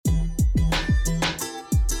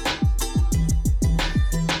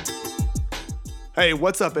Hey,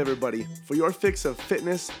 what's up, everybody? For your fix of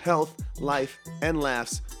fitness, health, life, and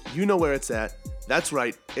laughs, you know where it's at. That's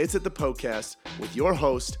right, it's at the podcast with your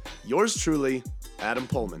host, yours truly, Adam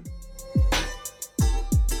Pullman.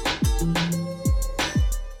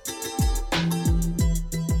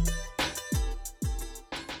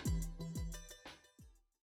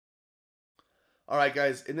 All right,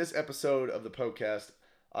 guys, in this episode of the podcast,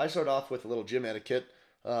 I start off with a little gym etiquette,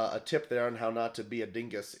 a tip there on how not to be a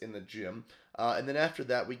dingus in the gym. And then after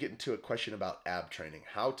that, we get into a question about ab training,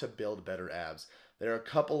 how to build better abs. There are a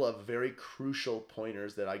couple of very crucial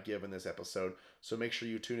pointers that I give in this episode, so make sure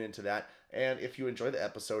you tune into that. And if you enjoy the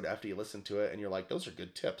episode after you listen to it and you're like, those are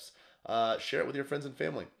good tips, share it with your friends and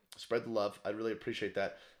family. Spread the love. I really appreciate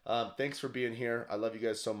that. Thanks for being here. I love you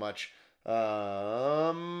guys so much.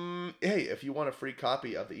 Hey, if you want a free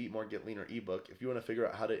copy of the Eat More Get Leaner ebook, if you want to figure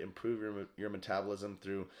out how to improve your metabolism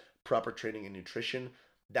through proper training and nutrition,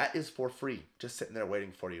 that is for free, just sitting there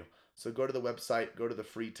waiting for you. So go to the website, go to the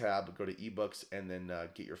free tab, go to ebooks, and then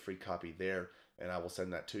get your free copy there, and I will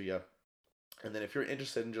send that to you. And then if you're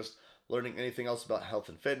interested in just learning anything else about health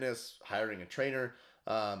and fitness, hiring a trainer,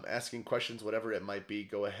 asking questions, whatever it might be,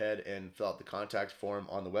 go ahead and fill out the contact form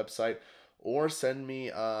on the website or send me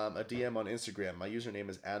a DM on Instagram. My username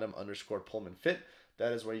is Adam_PullmanFit.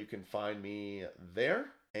 That is where you can find me there.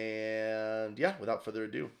 And yeah, without further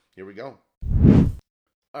ado, here we go.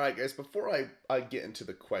 All right, guys, before I get into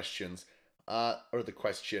the questions, or the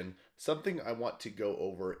question, something I want to go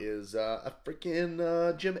over is a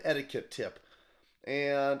freaking gym etiquette tip.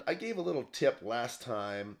 And I gave a little tip a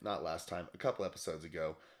couple episodes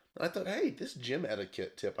ago. And I thought, hey, this gym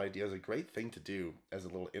etiquette tip idea is a great thing to do as a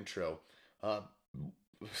little intro. Um,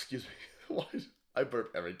 Excuse me. Why? I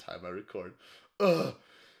burp every time I record. Ugh.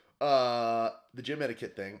 The gym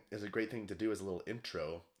etiquette thing is a great thing to do as a little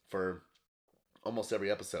intro for almost every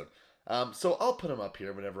episode. So I'll put them up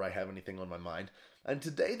here whenever I have anything on my mind. And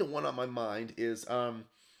today, the one on my mind is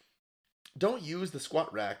don't use the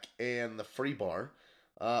squat rack and the free bar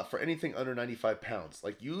for anything under 95 pounds.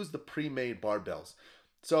 Like, use the pre-made barbells.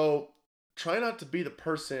 So try not to be the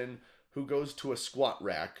person who goes to a squat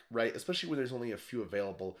rack, right? Especially when there's only a few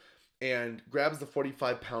available, and grabs the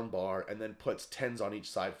 45-pound bar and then puts 10s on each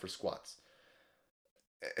side for squats.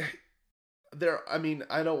 I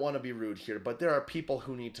don't want to be rude here, but there are people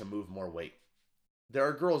who need to move more weight. There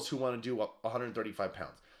are girls who want to do 135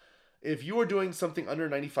 pounds. If you are doing something under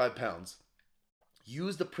 95 pounds,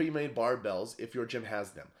 use the pre-made barbells if your gym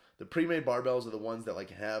has them. The pre-made barbells are the ones that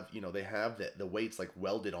they have the weights like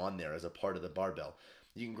welded on there as a part of the barbell.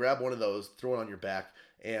 You can grab one of those, throw it on your back,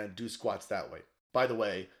 and do squats that way. By the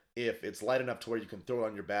way, if it's light enough to where you can throw it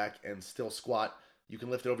on your back and still squat, you can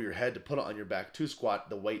lift it over your head to put it on your back to squat.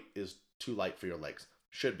 The weight is too light for your legs.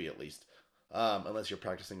 Should be, at least. Unless you're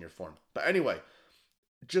practicing your form. But anyway,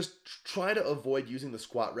 just try to avoid using the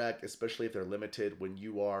squat rack, especially if they're limited when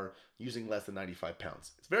you are using less than 95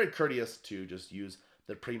 pounds. It's very courteous to just use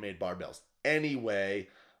the pre-made barbells. Anyway,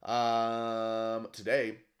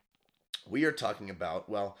 today we are talking about,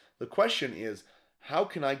 well, the question is, how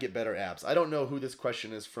can I get better abs? I don't know who this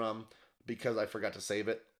question is from because I forgot to save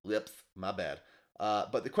it. Lips, my bad.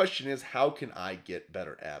 But the question is, how can I get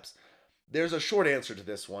better abs? There's a short answer to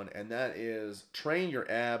this one, and that is train your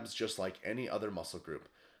abs just like any other muscle group.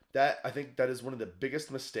 I think that is one of the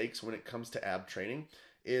biggest mistakes when it comes to ab training,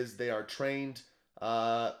 is they are trained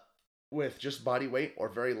with just body weight or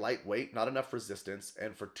very light weight, not enough resistance,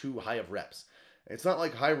 and for too high of reps. It's not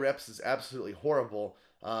like high reps is absolutely horrible,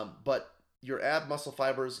 but your ab muscle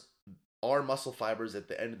fibers are muscle fibers at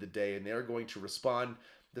the end of the day, and they're going to respond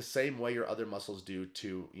the same way your other muscles do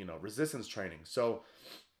to, resistance training. So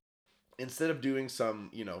instead of doing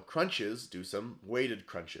some, crunches, do some weighted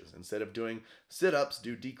crunches. Instead of doing sit-ups,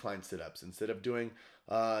 do decline sit-ups. Instead of doing,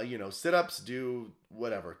 sit-ups, do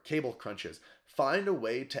whatever, cable crunches. Find a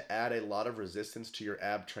way to add a lot of resistance to your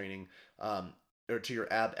ab training, or to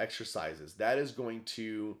your ab exercises. That is going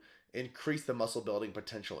to increase the muscle building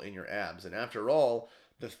potential in your abs. And after all,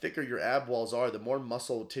 the thicker your ab walls are, the more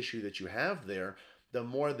muscle tissue that you have there, the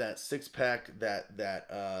more that six pack,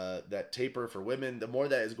 that taper for women, the more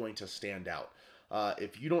that is going to stand out.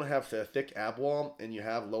 If you don't have the thick ab wall and you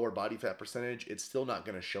have lower body fat percentage, it's still not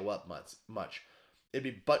going to show up much. It'd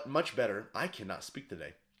be much better. I cannot speak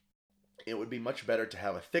today. It would be much better to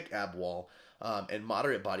have a thick ab wall and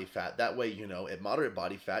moderate body fat. That way, at moderate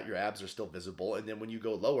body fat, your abs are still visible. And then when you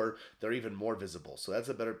go lower, they're even more visible. So that's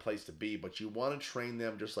a better place to be. But you want to train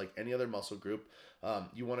them just like any other muscle group.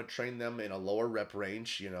 You want to train them in a lower rep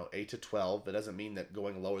range, 8 to 12. That doesn't mean that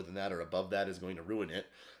going lower than that or above that is going to ruin it.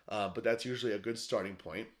 But that's usually a good starting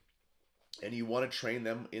point. and you want to train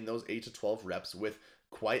them in those 8 to 12 reps with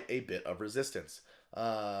quite a bit of resistance.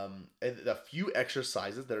 And a few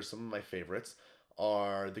exercises that are some of my favorites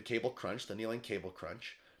are the cable crunch, the kneeling cable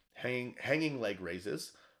crunch, hanging leg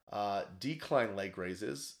raises, decline leg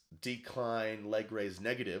raises, decline leg raise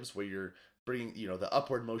negatives, where you're bringing, the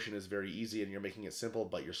upward motion is very easy and you're making it simple,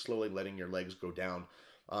 but you're slowly letting your legs go down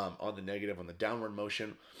on the negative, on the downward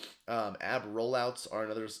motion. Ab rollouts are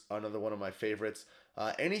another one of my favorites.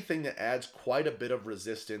 Anything that adds quite a bit of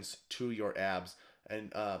resistance to your abs,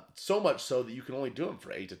 and so much so that you can only do them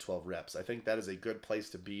for 8 to 12 reps. I think that is a good place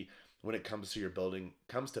to be when it comes to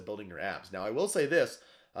building your abs. Now, I will say this: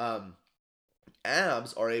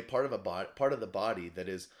 abs are a part of the body that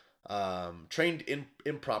is trained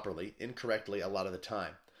improperly, incorrectly a lot of the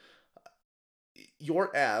time.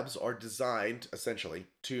 Your abs are designed essentially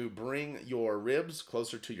to bring your ribs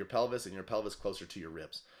closer to your pelvis and your pelvis closer to your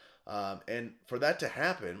ribs. And for that to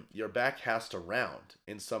happen, your back has to round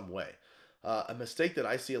in some way. A mistake that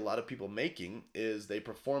I see a lot of people making is they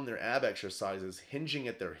perform their ab exercises hinging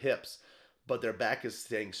at their hips, but their back is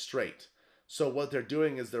staying straight. So what they're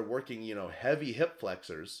doing is they're working, heavy hip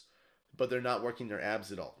flexors, but they're not working their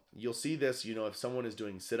abs at all. You'll see this, if someone is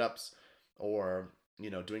doing sit-ups or,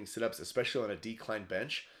 doing sit-ups, especially on a decline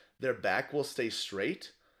bench, their back will stay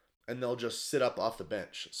straight and they'll just sit up off the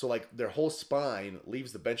bench. So like their whole spine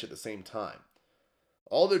leaves the bench at the same time.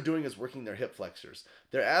 All they're doing is working their hip flexors.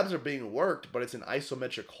 Their abs are being worked, but it's an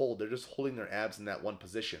isometric hold. They're just holding their abs in that one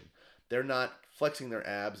position. They're not flexing their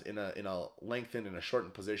abs in a lengthened and a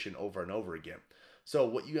shortened position over and over again. So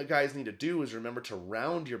what you guys need to do is remember to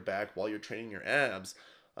round your back while you're training your abs,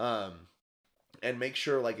 and make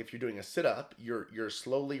sure, like if you're doing a sit up, you're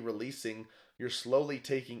slowly releasing, you're slowly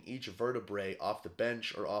taking each vertebrae off the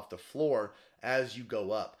bench or off the floor as you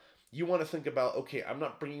go up. You want to think about, okay, I'm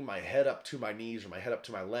not bringing my head up to my knees or my head up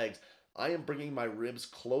to my legs. I am bringing my ribs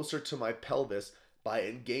closer to my pelvis by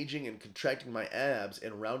engaging and contracting my abs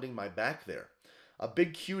and rounding my back there. A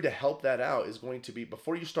big cue to help that out is going to be,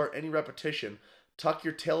 before you start any repetition, tuck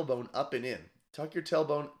your tailbone up and in. Tuck your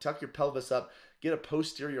tailbone, tuck your pelvis up, get a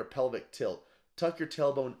posterior pelvic tilt. Tuck your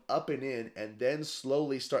tailbone up and in, and then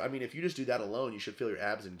slowly start. I mean, if you just do that alone, you should feel your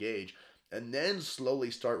abs engage, and then slowly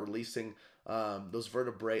start releasing those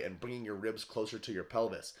vertebrae and bringing your ribs closer to your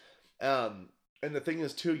pelvis. And the thing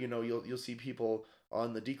is too, you'll see people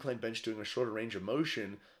on the decline bench doing a shorter range of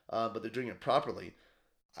motion, but they're doing it properly.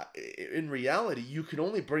 In reality, you can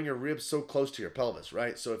only bring your ribs so close to your pelvis,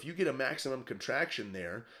 right? So if you get a maximum contraction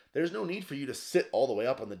there, there's no need for you to sit all the way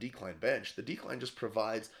up on the decline bench. The decline just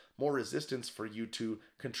provides more resistance for you to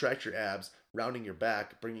contract your abs, rounding your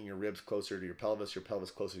back, bringing your ribs closer to your pelvis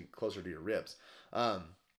closer to your ribs.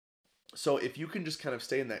 So if you can just kind of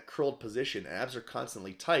stay in that curled position, abs are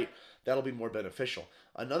constantly tight, that'll be more beneficial.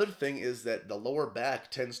 Another thing is that the lower back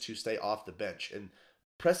tends to stay off the bench, and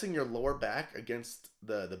pressing your lower back against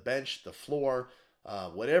the bench, the floor,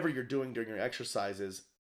 whatever you're doing during your exercises,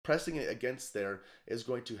 pressing it against there is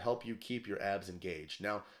going to help you keep your abs engaged.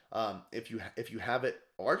 Now, if you have it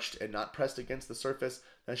arched and not pressed against the surface,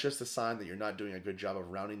 that's just a sign that you're not doing a good job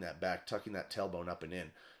of rounding that back, tucking that tailbone up and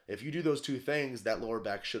in. If you do those two things, that lower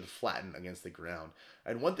back should flatten against the ground.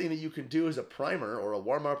 And one thing that you can do as a primer or a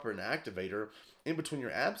warm-up or an activator in between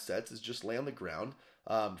your ab sets is just lay on the ground.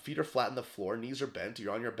 Feet are flat on the floor, knees are bent,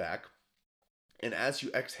 you're on your back. And as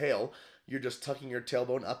you exhale, you're just tucking your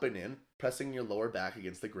tailbone up and in, pressing your lower back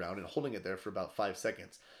against the ground and holding it there for about 5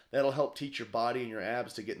 seconds. That'll help teach your body and your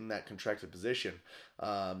abs to get in that contracted position.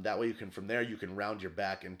 That way from there you can round your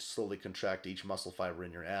back and slowly contract each muscle fiber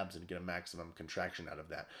in your abs and get a maximum contraction out of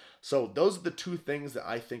that. So those are the two things that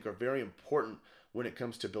I think are very important when it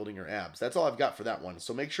comes to building your abs. That's all I've got for that one.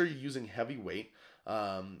 So make sure you're using heavy weight.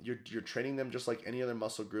 You're training them just like any other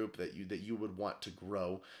muscle group that you would want to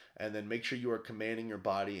grow, and then make sure you are commanding your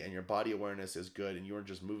body and your body awareness is good, and you are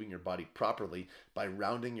just moving your body properly by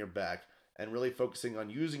rounding your back and really focusing on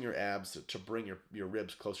using your abs to bring your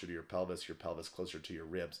ribs closer to your pelvis closer to your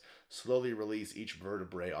ribs. Slowly release each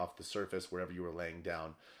vertebrae off the surface wherever you are laying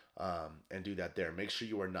down, and do that there. Make sure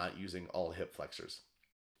you are not using all hip flexors.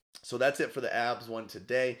 So that's it for the abs one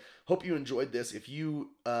today. Hope you enjoyed this. If you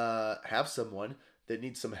have someone that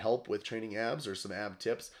needs some help with training abs or some ab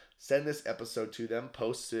tips, send this episode to them,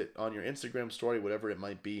 post it on your Instagram story, whatever it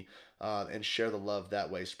might be, and share the love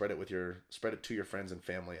that way. Spread it to your friends and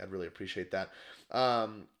family. I'd really appreciate that.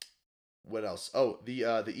 What else? Oh, the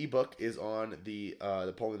ebook is on the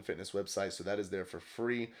Pullman Fitness website, so that is there for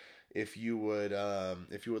free. If you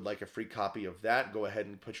would like a free copy of that, go ahead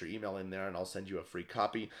and put your email in there and I'll send you a free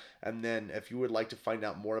copy. And then if you would like to find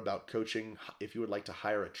out more about coaching, if you would like to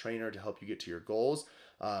hire a trainer to help you get to your goals,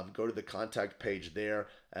 go to the contact page there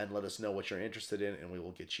and let us know what you're interested in and we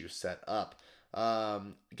will get you set up.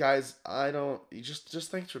 Guys,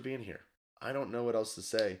 just thanks for being here. I don't know what else to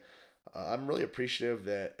say. I'm really appreciative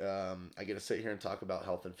that I get to sit here and talk about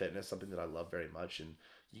health and fitness, something that I love very much, and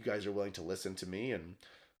you guys are willing to listen to me and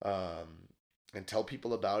tell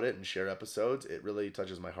people about it and share episodes. It really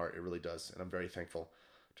touches my heart. It really does, and I'm very thankful.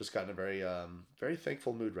 Just got in a very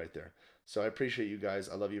thankful mood right there. So I appreciate you guys.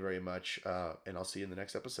 I love you very much, and I'll see you in the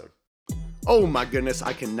next episode. Oh my goodness,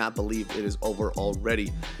 I cannot believe it is over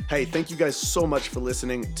already. Hey, thank you guys so much for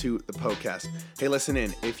listening to the podcast. Hey, listen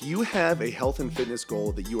in. If you have a health and fitness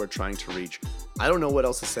goal that you are trying to reach, I don't know what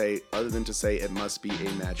else to say other than to say it must be a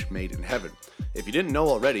match made in heaven. If you didn't know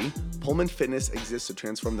already, Pullman Fitness exists to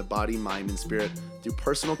transform the body, mind, and spirit through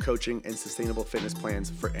personal coaching and sustainable fitness plans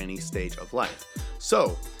for any stage of life.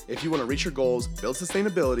 So, if you want to reach your goals, build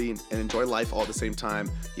sustainability, and enjoy life all at the same time,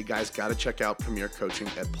 you guys got to check out Premier Coaching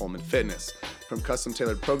at Pullman Fitness. From custom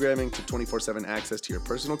tailored programming to 24/7 access to your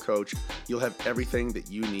personal coach, you'll have everything that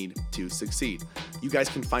you need to succeed. You guys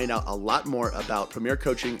can find out a lot more about Premier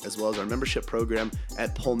Coaching as well as our membership program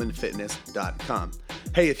at pullmanfitness.com.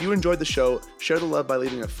 Hey, if you enjoyed the show, share the love by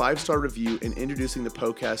leaving a 5-star review and introducing the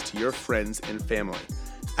podcast to your friends and family.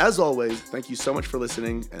 As always, thank you so much for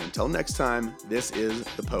listening, and until next time, this is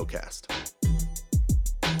the podcast.